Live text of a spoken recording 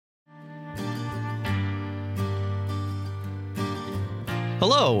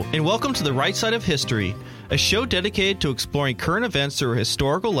Hello, and welcome to The Right Side of History, a show dedicated to exploring current events through a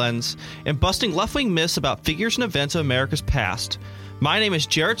historical lens and busting left-wing myths about figures and events of America's past. My name is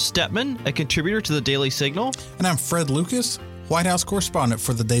Jared Stepman, a contributor to the Daily Signal. And I'm Fred Lucas, White House correspondent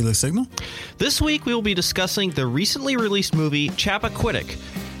for the Daily Signal. This week we will be discussing the recently released movie Chappaquiddick,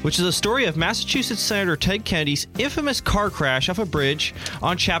 which is a story of Massachusetts Senator Ted Kennedy's infamous car crash off a bridge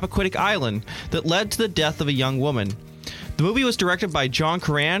on Chappaquiddick Island that led to the death of a young woman. The movie was directed by John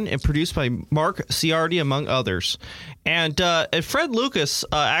Curran and produced by Mark Ciardi, among others. And Fred Lucas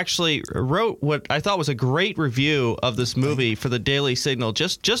actually wrote what I thought was a great review of this movie for the Daily Signal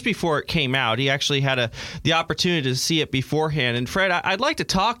just before it came out. He actually had the opportunity to see it beforehand. And Fred, I'd like to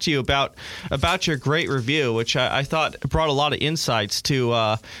talk to you about your great review, which I thought brought a lot of insights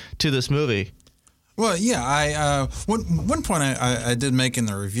to this movie. Well, yeah, one point I did make in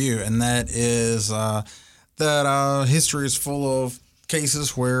the review, and that is that history is full of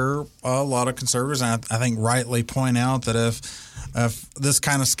cases where a lot of conservatives, and I think rightly point out that if this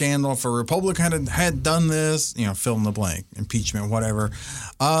kind of scandal, if a Republican had done this, fill in the blank, impeachment, whatever.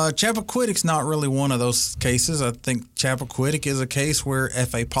 Chappaquiddick's not really one of those cases. I think Chappaquiddick is a case where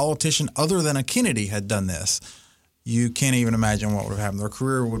if a politician other than a Kennedy had done this, you can't even imagine what would have happened. Their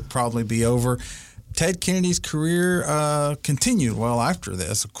career would probably be over. Ted Kennedy's career continued well after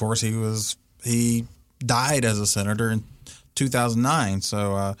this. Of course, he died as a senator in 2009.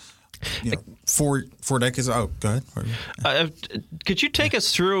 So, four decades. Oh, go ahead. Could you take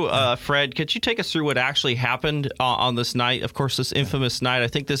us through, Fred? Could you take us through what actually happened on this night? Of course, this infamous night. I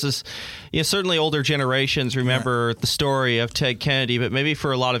think this is, certainly older generations remember the story of Ted Kennedy, but maybe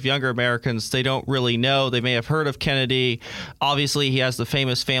for a lot of younger Americans, they don't really know. They may have heard of Kennedy. Obviously, he has the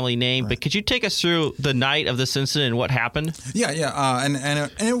famous family name. Right. But could you take us through the night of this incident and what happened? Yeah.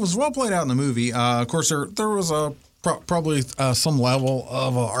 And it was well played out in the movie. Of course, there was probably some level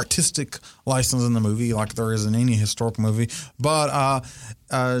of artistic license in the movie, like there is in any historical movie. But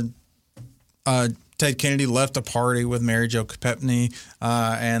Ted Kennedy left a party with Mary Jo Kopechne,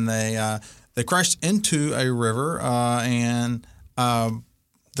 and they crashed into a river, and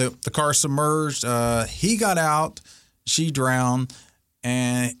the car submerged. He got out, she drowned.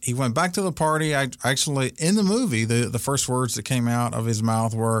 And he went back to the party. Actually, in the movie, the first words that came out of his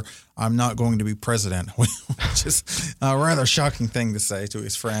mouth were, "I'm not going to be president," which is a rather shocking thing to say to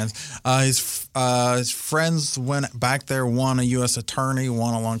his friends. His friends went back there, one a U.S. attorney,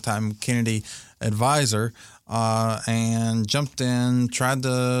 one a longtime Kennedy advisor, and jumped in, tried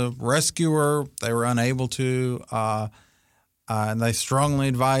to rescue her. They were unable to. And they strongly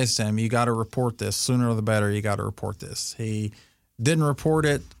advised him, "You got to report this. Sooner the better, you got to report this." He didn't report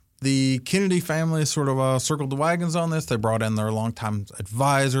it. The Kennedy family sort of circled the wagons on this. They brought in their longtime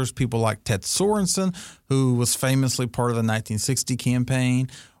advisors, people like Ted Sorensen, who was famously part of the 1960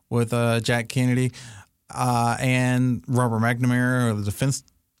 campaign with Jack Kennedy, and Robert McNamara, the defense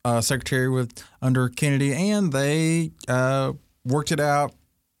secretary under Kennedy. And they worked it out,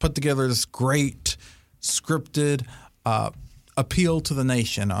 put together this great scripted appeal to the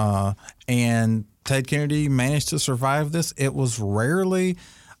nation. And Ted Kennedy managed to survive this. It was rarely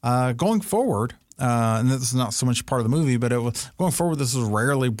going forward, and this is not so much part of the movie, but it was going forward. This was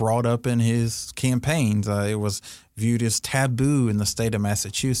rarely brought up in his campaigns. It was viewed as taboo in the state of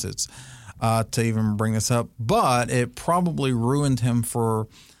Massachusetts to even bring this up. But it probably ruined him for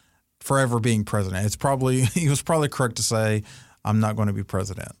forever being president. He was probably correct to say, "I'm not going to be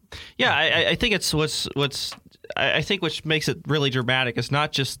president." Yeah, I think it's I think what makes it really dramatic is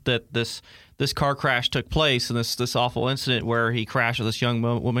not just that this car crash took place and this awful incident where he crashed with this young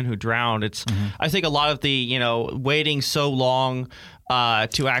woman who drowned. It's I think a lot of the waiting so long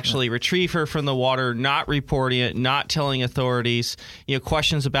to actually retrieve her from the water, not reporting it, not telling authorities,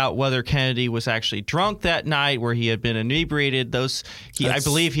 questions about whether Kennedy was actually drunk that night, where he had been inebriated. I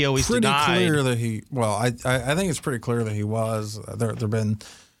believe he always denied. Pretty clear that he. Well, I think it's pretty clear that he was. There've been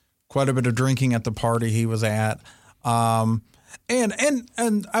quite a bit of drinking at the party he was at. And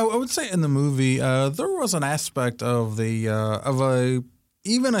I would say in the movie there was an aspect of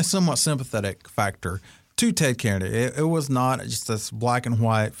even a somewhat sympathetic factor to Ted Kennedy. It was not just this black and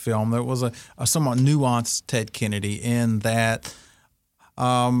white film. There was a somewhat nuanced Ted Kennedy in that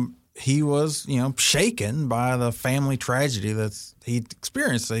he was shaken by the family tragedy that he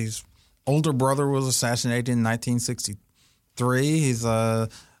experienced. His older brother was assassinated in 1963. His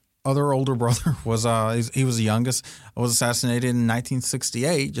other older brother was he was the youngest, was assassinated in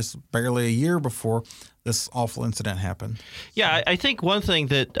 1968, just barely a year before this awful incident happened. Yeah, I think one thing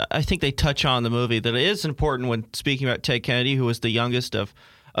that I think they touch on in the movie that is important when speaking about Ted Kennedy, who was the youngest of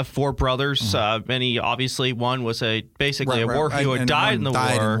of four brothers. Many obviously one was basically a war hero who died in the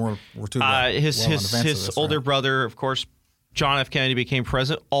war. His older brother, of course, John F. Kennedy, became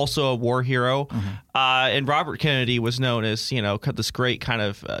president, also a war hero. And Robert Kennedy was known as, this great kind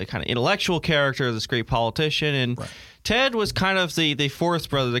of intellectual character, this great politician. And Ted was kind of the fourth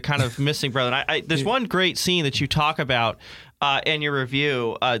brother, the kind of missing brother. And there's one great scene that you talk about in your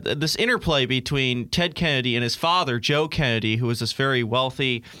review, this interplay between Ted Kennedy and his father, Joe Kennedy, who was this very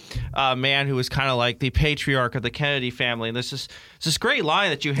wealthy man who was kind of like the patriarch of the Kennedy family. And there's this great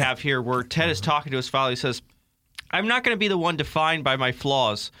line that you have here where Ted is talking to his father. He says, "I'm not going to be the one defined by my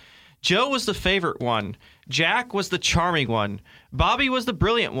flaws. Joe was the favorite one. Jack was the charming one. Bobby was the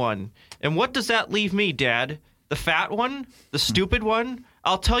brilliant one. And what does that leave me, Dad? The fat one? The stupid one?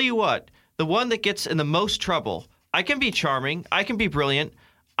 I'll tell you what, the one that gets in the most trouble. I can be charming. I can be brilliant.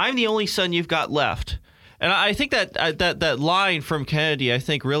 I'm the only son you've got left." And I think that line from Kennedy, I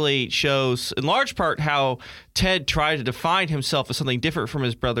think, really shows in large part how Ted tried to define himself as something different from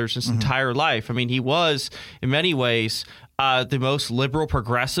his brothers his entire life. I mean, he was, in many ways, the most liberal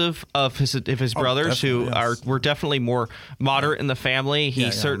progressive of his brothers, who were definitely more moderate in the family. He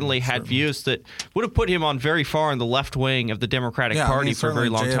certainly had views that would have put him on very far in the left wing of the Democratic Party for a very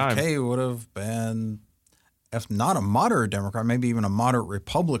long time. JFK would have been, if not a moderate Democrat, maybe even a moderate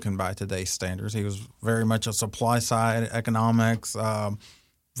Republican by today's standards. He was very much a supply side economics,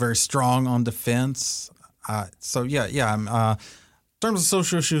 very strong on defense. In terms of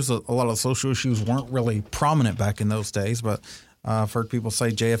social issues, a lot of social issues weren't really prominent back in those days, but I've heard people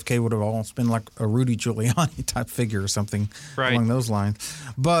say JFK would have almost been like a Rudy Giuliani type figure or something along those lines.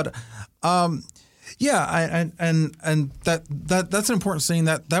 But that's an important scene.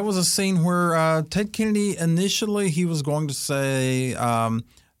 That was a scene where Ted Kennedy initially he was going to say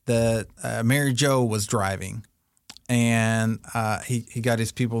that Mary Jo was driving, and he got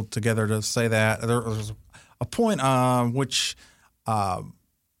his people together to say that. There was a point which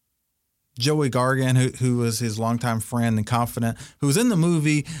Joey Gargan, who was his longtime friend and confidant, who was in the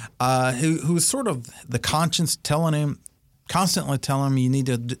movie, who was sort of the conscience constantly telling him, you need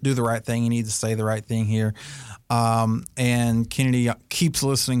to do the right thing, you need to say the right thing here. And Kennedy keeps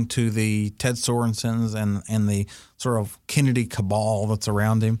listening to the Ted Sorensens and the sort of Kennedy cabal that's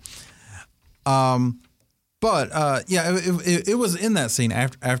around him. It was in that scene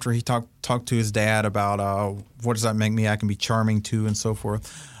after he talked to his dad about what does that make me? I can be charming too, and so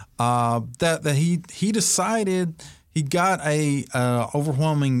forth. That he decided he got a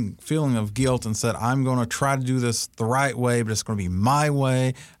overwhelming feeling of guilt and said, I'm going to try to do this the right way, but it's going to be my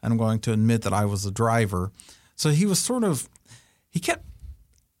way, and I'm going to admit that I was the driver. So he was sort of he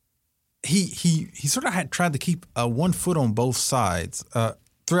sort of had tried to keep one foot on both sides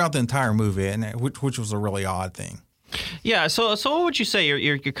throughout the entire movie, and which was a really odd thing. Yeah. So what would you say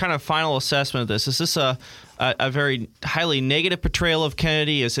your kind of final assessment of this? Is this a very highly negative portrayal of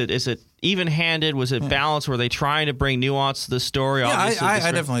Kennedy? Is it even-handed? Was it balanced? Were they trying to bring nuance to the story? Yeah,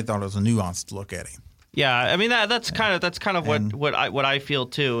 I definitely thought it was a nuanced look at him. Yeah, I mean that's kind of what I feel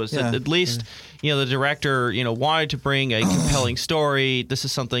too, is that at least the director wanted to bring a compelling story. This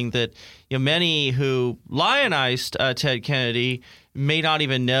is something that many who lionized Ted Kennedy may not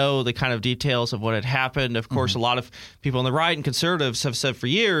even know the kind of details of what had happened. Of course, a lot of people on the right and conservatives have said for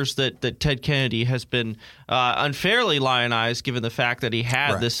years that Ted Kennedy has been unfairly lionized, given the fact that he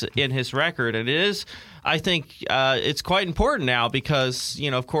had this in his record. And it is, I think, it's quite important now because,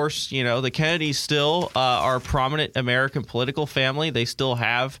 of course, the Kennedys still are a prominent American political family. They still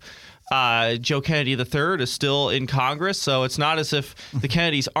have Joe Kennedy III is still in Congress. So it's not as if the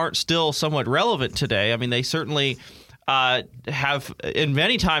Kennedys aren't still somewhat relevant today. I mean, they certainly have, in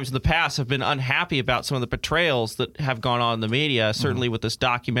many times in the past, have been unhappy about some of the portrayals that have gone on in the media, certainly with this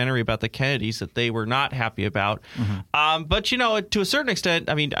documentary about the Kennedys that they were not happy about. But, to a certain extent,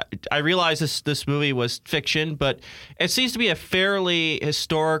 I mean, I realize this movie was fiction, but it seems to be a fairly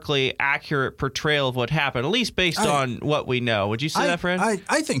historically accurate portrayal of what happened, at least based on what we know. Would you say that, Fred?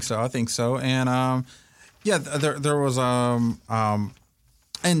 I think so. And, there was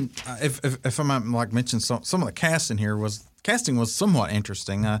and if I might mention some of the casting here was somewhat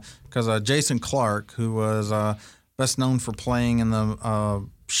interesting because Jason Clarke, who was best known for playing in the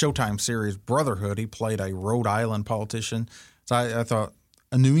Showtime series Brotherhood, he played a Rhode Island politician. So I thought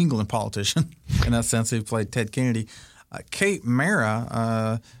a New England politician in that sense. He played Ted Kennedy. Kate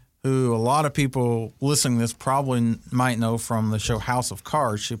Mara, who a lot of people listening to this probably might know from the show House of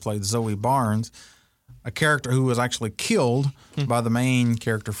Cards. She played Zoe Barnes, a character who was actually killed by the main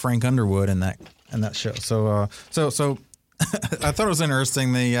character Frank Underwood in that show. So I thought it was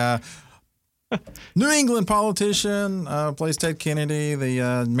interesting. New England politician plays Ted Kennedy.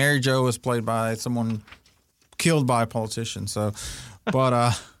 The Mary Jo was played by someone killed by a politician. So,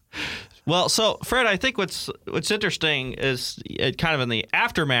 but well, so Fred, I think what's interesting is kind of in the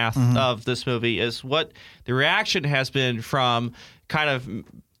aftermath of this movie is what the reaction has been from kind of,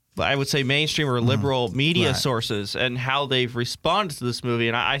 I would say, mainstream or liberal media sources and how they've responded to this movie.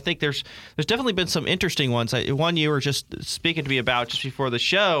 And I think there's definitely been some interesting ones. One you were just speaking to me about just before the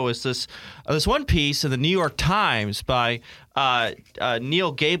show is this one piece in the New York Times by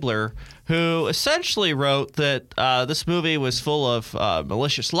Neil Gabler, who essentially wrote that this movie was full of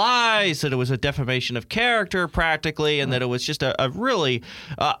malicious lies, that it was a defamation of character practically, and that it was just a really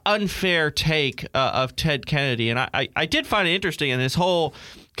unfair take of Ted Kennedy. And I did find it interesting in his whole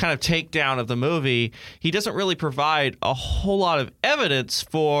kind of takedown of the movie. He doesn't really provide a whole lot of evidence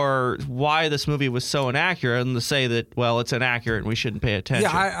for why this movie was so inaccurate, and to say that, well, it's inaccurate and we shouldn't pay attention.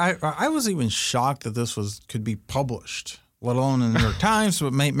 Yeah, I was even shocked that this could be published, let alone in the New York Times,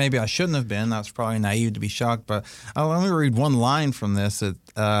 but maybe I shouldn't have been. That's probably naive to be shocked. But let me read one line from this,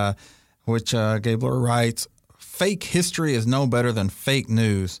 which Gabler writes, "Fake history is no better than fake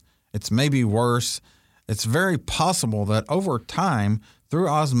news. It's maybe worse. It's very possible that over time, through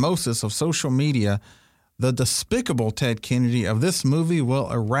osmosis of social media, the despicable Ted Kennedy of this movie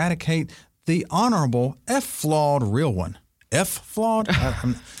will eradicate the honorable F-flawed real one." F-flawed?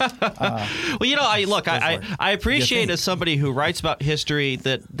 Well, I appreciate as somebody who writes about history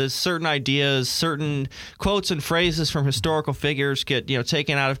that there's certain ideas, certain quotes and phrases from historical figures get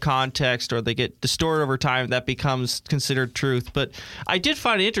taken out of context or they get distorted over time. That becomes considered truth. But I did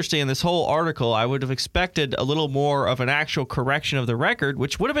find it interesting in this whole article. I would have expected a little more of an actual correction of the record,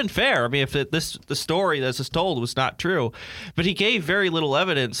 which would have been fair. I mean, if the story that's told was not true. But he gave very little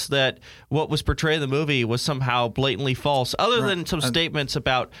evidence that what was portrayed in the movie was somehow blatantly false, other than some statements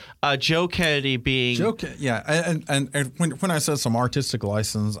about Joe Kennedy being... And when I said some artistic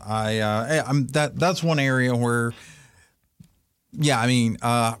license, that's one area where,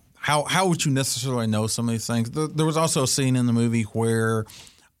 how would you necessarily know some of these things? There was also a scene in the movie where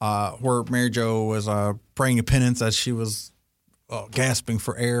Mary Jo was praying to penance as she was gasping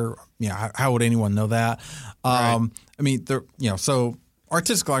for air. How would anyone know that? Right. I mean, so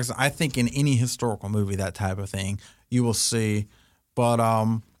artistic license, I think in any historical movie, that type of thing, you will see, but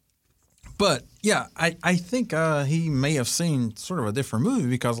yeah, I think he may have seen sort of a different movie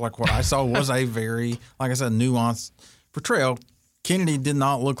because like what I saw was a very, like I said, nuanced portrayal. Kennedy did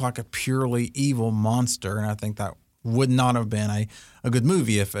not look like a purely evil monster, and I think that would not have been a good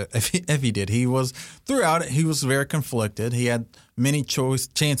movie if he did. He was throughout it. He was very conflicted. He had many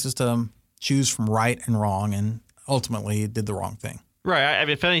chances to choose from right and wrong, and ultimately he did the wrong thing. Right. I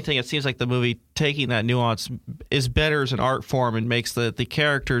mean, if anything, it seems like the movie taking that nuance is better as an art form and makes the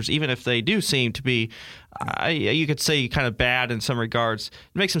characters, even if they do seem to be, you could say, kind of bad in some regards,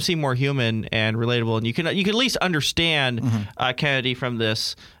 it makes them seem more human and relatable. And you can at least understand Kennedy from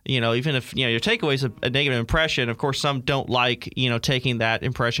this, even if, your takeaway is a negative impression. Of course, some don't like, taking that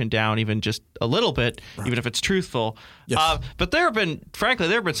impression down even just a little bit, even if it's truthful. Yes. But there have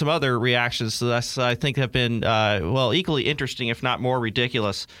been some other reactions to this I think have been, equally interesting, if not more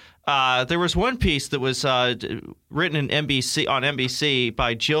ridiculous. There was one piece that was written on NBC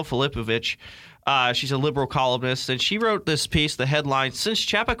by Jill Filipovich. She's a liberal columnist, and she wrote this piece, the headline, "Since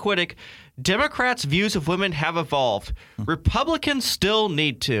Chappaquiddick, Democrats' views of women have evolved. Republicans still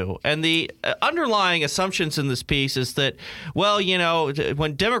need to." And the underlying assumptions in this piece is that,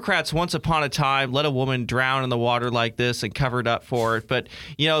 when Democrats once upon a time let a woman drown in the water like this and covered up for it, but,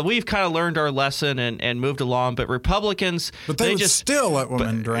 we've kind of learned our lesson and moved along. But Republicans... But they would just still let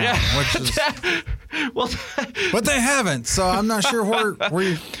women drown. Yeah. Which is, but they haven't, so I'm not sure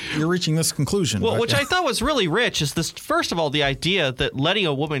where you're reaching this conclusion. Well, which I thought was really rich is this, first of all, the idea that letting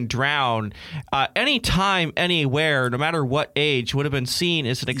a woman drown anytime, anywhere, no matter what age, would have been seen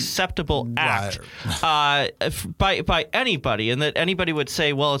as an acceptable act by anybody, and that anybody would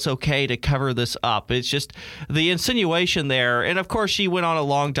say, well, it's okay to cover this up. It's just the insinuation there. And of course, she went on a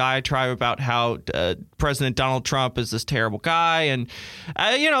long diatribe about how President Donald Trump is this terrible guy, and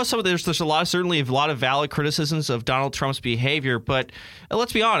there's certainly a lot of valid criticisms of Donald Trump's behavior, but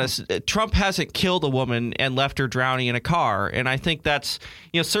let's be honest, Trump hasn't killed a woman and left her drowning in a car, and I think that's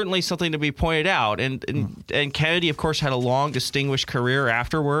certainly something to be pointed out. And Kennedy, of course, had a long, distinguished career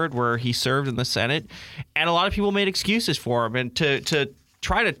afterward where he served in the Senate, and a lot of people made excuses for him. And to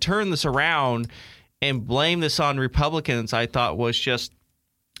try to turn this around and blame this on Republicans, I thought was just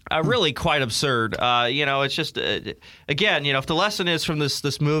really quite absurd. It's just, again, if the lesson is from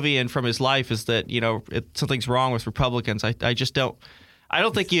this movie and from his life is that, something's wrong with Republicans, I just don't I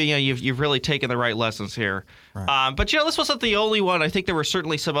don't think you've really taken the right lessons here. Right. But this wasn't the only one. I think there were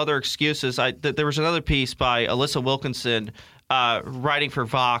certainly some other excuses. There was another piece by Alyssa Wilkinson writing for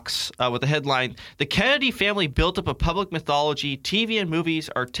Vox with the headline, "The Kennedy family built up a public mythology. TV and movies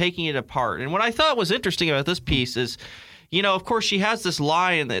are taking it apart." And what I thought was interesting about this piece is, of course, she has this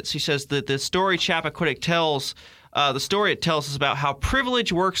line that she says that the story Chappaquiddick tells, the story it tells is about how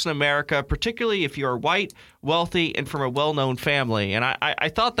privilege works in America, particularly if you are white, wealthy, and from a well-known family. And I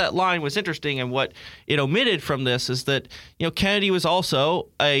thought that line was interesting, and what it omitted from this is that, Kennedy was also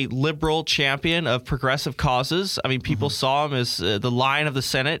a liberal champion of progressive causes. I mean, people saw him as the Lion of the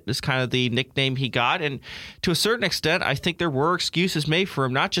Senate, is kind of the nickname he got. And to a certain extent, I think there were excuses made for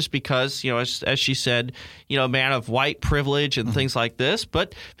him, not just because, as she said, a man of white privilege and things like this,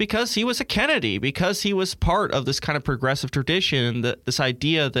 but because he was a Kennedy, because he was part of this kind of progressive tradition, and this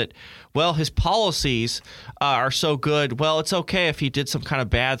idea that, well, his policies are so good. Well, it's okay if he did some kind of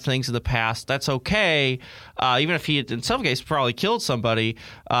bad things in the past. That's okay, even if he, in some cases, probably killed somebody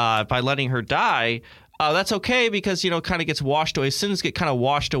by letting her die. That's okay because, kind of gets washed away. Sins get kind of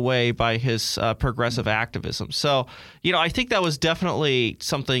washed away by his progressive activism. So, I think that was definitely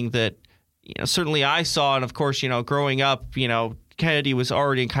something that, certainly I saw. And, of course, growing up, Kennedy was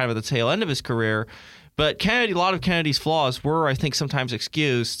already in kind of at the tail end of his career. But a lot of Kennedy's flaws were, I think, sometimes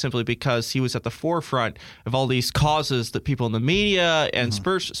excused simply because he was at the forefront of all these causes that people in the media and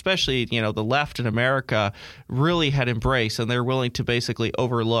especially, the left in America really had embraced, and they're willing to basically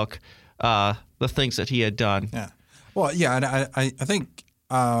overlook the things that he had done. Yeah. Well, yeah, and I think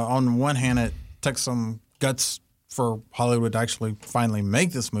on one hand it took some guts for Hollywood to actually finally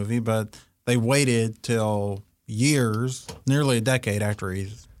make this movie, but they waited till years, nearly a decade after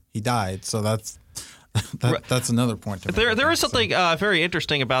he died. So that's another point. There is something very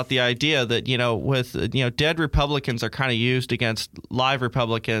interesting about the idea that with dead Republicans are kind of used against live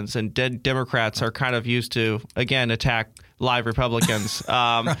Republicans, and dead Democrats are kind of used to again attack live Republicans.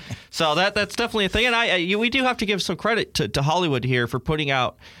 Right. So that's definitely a thing, and we do have to give some credit to Hollywood here for putting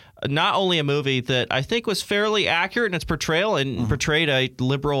out not only a movie that I think was fairly accurate in its portrayal and portrayed a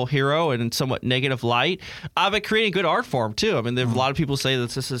liberal hero in somewhat negative light, but creating good art form too. I mean, there a lot of people say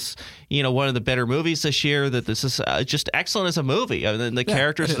that this is one of the better movies this year. That this is just excellent as a movie. I mean, the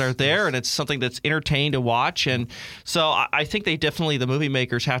characters that are there, and it's something that's entertaining to watch. And so I think the movie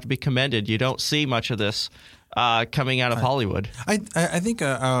makers have to be commended. You don't see much of this coming out of Hollywood. I think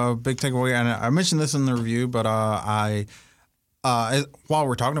a big takeaway, and I mentioned this in the review, but while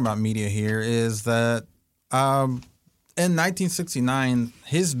we're talking about media here, is that in 1969,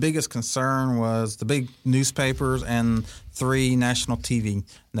 his biggest concern was the big newspapers and 3 national TV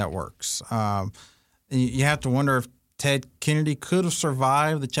networks. You have to wonder if Ted Kennedy could have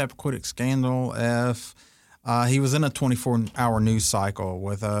survived the Chappaquiddick scandal if he was in a 24-hour news cycle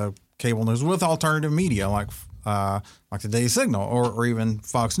with cable news, with alternative media like the Daily Signal or even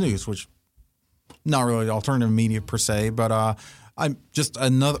Fox News, which not really alternative media per se, but I'm just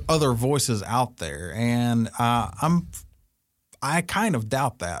other voices out there, and I kind of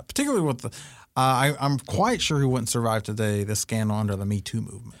doubt that, particularly with the. I'm quite sure he wouldn't survive today the scandal under the Me Too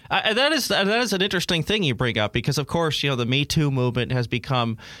movement. That is an interesting thing you bring up, because of course the Me Too movement has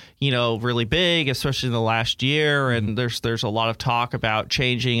become really big, especially in the last year, and there's a lot of talk about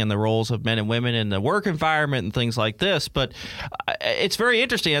changing in the roles of men and women in the work environment and things like this. But it's very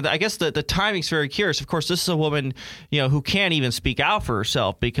interesting. I guess the timing's very curious. Of course, this is a woman who can't even speak out for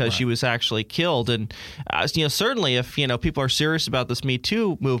herself because she was actually killed, and certainly if people are serious about this Me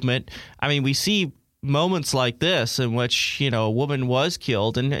Too movement, I mean, we see moments like this in which a woman was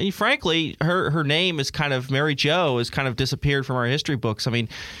killed, and frankly her name is kind of Mary Jo has kind of disappeared from our history books. I mean,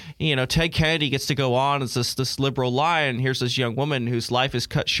 Ted Kennedy gets to go on as this liberal lion. Here's this young woman whose life is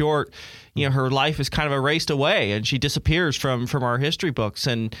cut short. Her life is kind of erased away, and she disappears from our history books.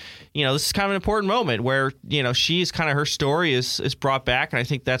 And this is kind of an important moment where she's kind of, her story is brought back, and I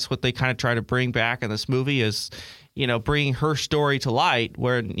think that's what they kind of try to bring back in this movie is bringing her story to light,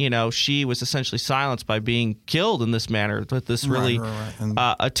 where, she was essentially silenced by being killed in this manner with this really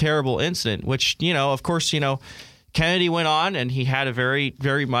a terrible incident, which, of course, Kennedy went on and he had a very,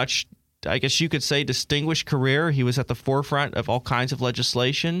 very much, I guess you could say, distinguished career. He was at the forefront of all kinds of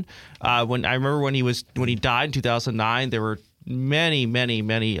legislation. When he died in 2009, there were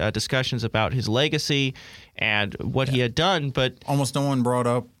many discussions about his legacy and what he had done, but almost no one brought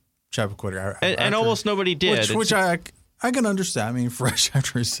up Chappaquiddick, and almost nobody did, which I can understand. I mean, fresh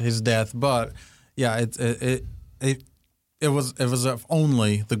after his death, but yeah, it was if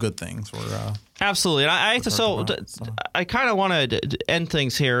only the good things were. Absolutely, and I kind of want to end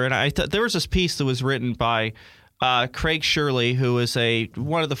things here, and I thought there was this piece that was written by Craig Shirley, who is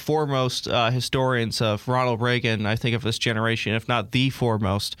one of the foremost historians of Ronald Reagan, I think, of this generation, if not the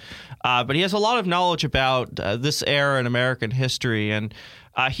foremost. But he has a lot of knowledge about this era in American history, and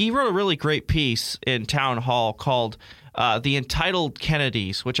he wrote a really great piece in Town Hall called "The Entitled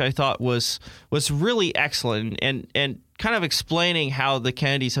Kennedys," which I thought was really excellent and kind of explaining how the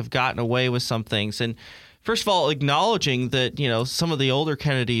Kennedys have gotten away with some things. And first of all, acknowledging that some of the older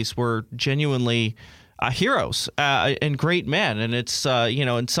Kennedys were genuinely heroes and great men, and it's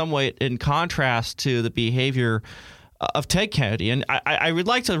in some way in contrast to the behavior of Ted Kennedy. And I would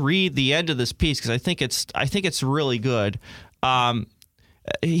like to read the end of this piece because I think it's really good.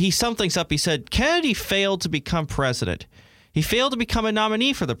 He summed things up. He said, "Kennedy failed to become president. He failed to become a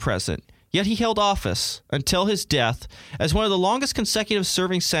nominee for the president. Yet he held office until his death as one of the longest consecutive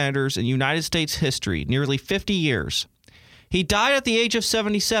serving senators in United States history, nearly 50 years. He died at the age of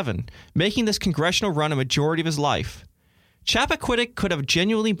 77, making this congressional run a majority of his life. Chappaquiddick could have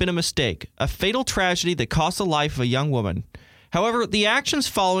genuinely been a mistake, a fatal tragedy that cost the life of a young woman. However, the actions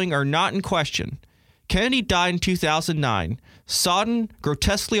following are not in question. Kennedy died in 2009, sodden,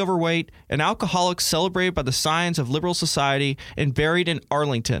 grotesquely overweight, an alcoholic celebrated by the scions of liberal society and buried in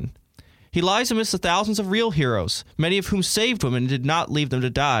Arlington. He lies amidst the thousands of real heroes, many of whom saved women and did not leave them to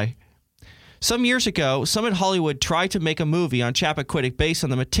die. Some years ago, some in Hollywood tried to make a movie on Chappaquiddick based on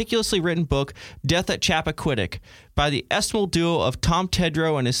the meticulously written book Death at Chappaquiddick by the estimable duo of Tom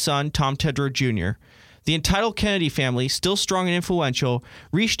Tedrow and his son, Tom Tedrow Jr. The entitled Kennedy family, still strong and influential,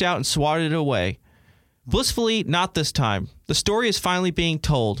 reached out and swatted it away. Blissfully, not this time. The story is finally being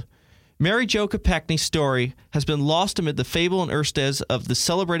told. Mary Jo Kopechne's story has been lost amid the fable and Ersteds of the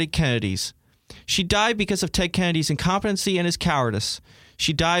celebrated Kennedys. She died because of Ted Kennedy's incompetency and his cowardice.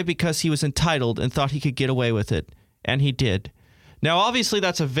 She died because he was entitled and thought he could get away with it. And he did. Now, obviously,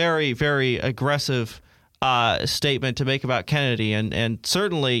 that's a very, very aggressive statement to make about Kennedy. And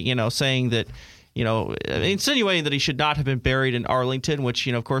certainly, saying that, insinuating that he should not have been buried in Arlington, which,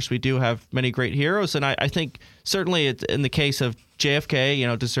 of course, we do have many great heroes. And I think certainly in the case of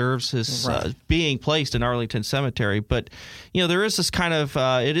JFK, deserves his being placed in Arlington Cemetery. But, there is this kind of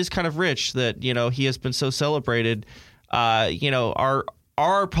it is kind of rich that, he has been so celebrated.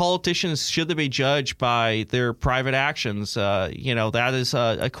 Are politicians, should they be judged by their private actions? That is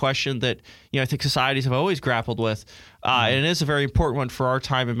a question that, I think societies have always grappled with. And it is a very important one for our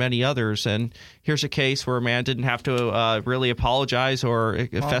time and many others. And here's a case where a man didn't have to really apologize or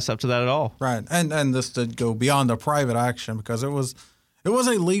fess up to that at all. Right. And this did go beyond the private action because it was a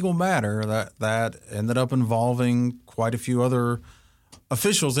legal matter that ended up involving quite a few other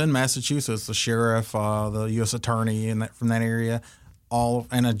officials in Massachusetts, the sheriff, the U.S. attorney from that area,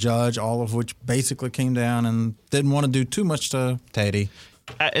 and a judge, all of which basically came down and didn't want to do too much to Teddy.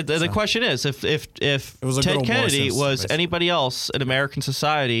 The question is, if Ted Kennedy was anybody else in American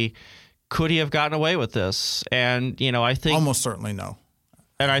society, could he have gotten away with this? And I think almost certainly no.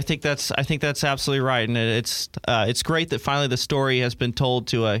 And I think that's absolutely right. And it's great that finally the story has been told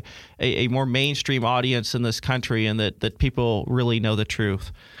to a more mainstream audience in this country, and that people really know the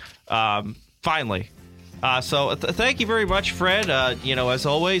truth. Finally. So thank you very much, Fred. As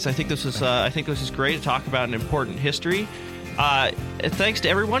always, I think this is great to talk about an important history. Thanks to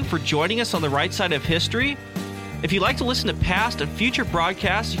everyone for joining us on the right side of history. If you'd like to listen to past and future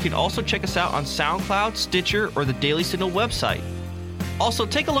broadcasts, you can also check us out on SoundCloud, Stitcher, or the Daily Signal website. Also,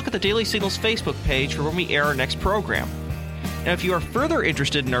 take a look at the Daily Signal's Facebook page for when we air our next program. And if you are further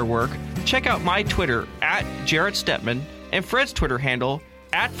interested in our work, check out my Twitter @JarrettStepman and Fred's Twitter handle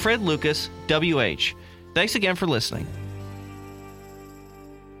 @FredLucasWH. Thanks again for listening.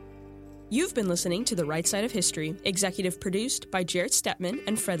 You've been listening to The Right Side of History, executive produced by Jarrett Stepman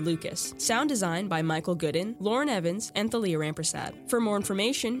and Fred Lucas. Sound design by Michael Gooden, Lauren Evans, and Thalia Rampersad. For more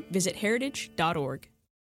information, visit heritage.org.